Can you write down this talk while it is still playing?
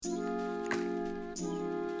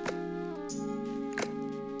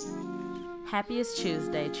Happiest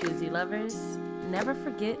Tuesday, Choosy lovers. Never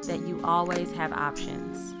forget that you always have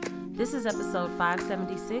options. This is episode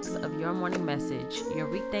 576 of Your Morning Message, your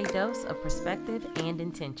weekday dose of perspective and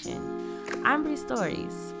intention. I'm Bree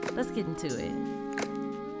Stories. Let's get into it.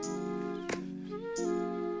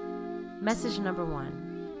 Message number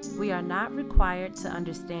 1. We are not required to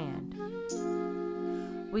understand.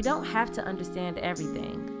 We don't have to understand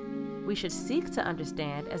everything. We should seek to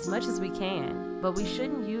understand as much as we can, but we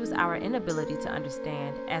shouldn't use our inability to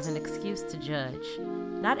understand as an excuse to judge.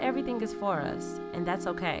 Not everything is for us, and that's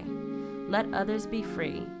okay. Let others be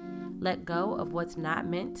free. Let go of what's not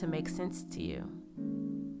meant to make sense to you.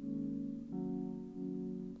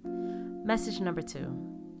 Message number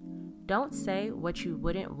 2. Don't say what you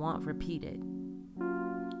wouldn't want repeated.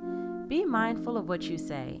 Be mindful of what you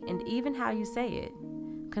say and even how you say it.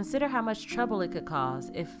 Consider how much trouble it could cause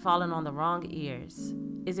if fallen on the wrong ears.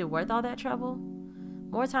 Is it worth all that trouble?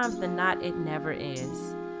 More times than not, it never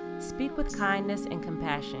is. Speak with kindness and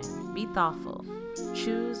compassion. Be thoughtful.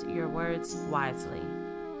 Choose your words wisely.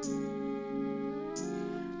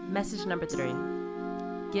 Message number 3.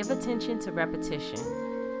 Give attention to repetition.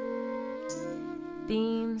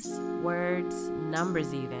 Themes, words,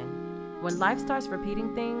 numbers even. When life starts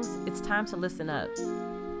repeating things, it's time to listen up.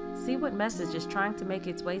 See what message is trying to make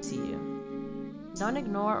its way to you. Don't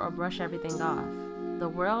ignore or brush everything off. The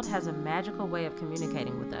world has a magical way of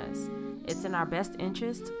communicating with us. It's in our best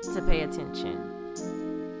interest to pay attention.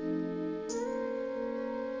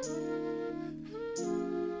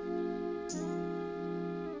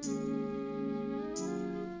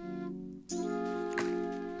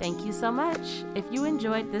 Thank you so much. If you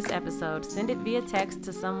enjoyed this episode, send it via text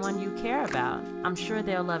to someone you care about. I'm sure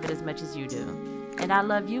they'll love it as much as you do. And I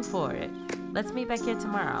love you for it. Let's meet back here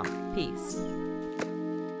tomorrow. Peace.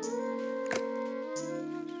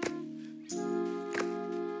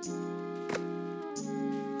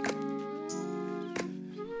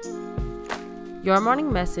 Your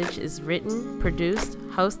Morning Message is written, produced,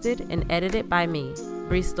 hosted, and edited by me,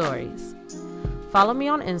 Bree Stories. Follow me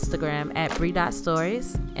on Instagram at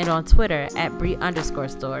Bree.stories and on Twitter at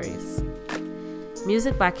Bree_stories.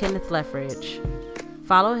 Music by Kenneth Leffridge.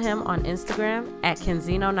 Follow him on Instagram at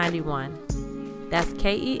Kenzino91. That's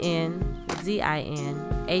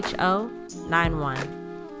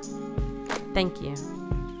KENZINHO91. Thank you.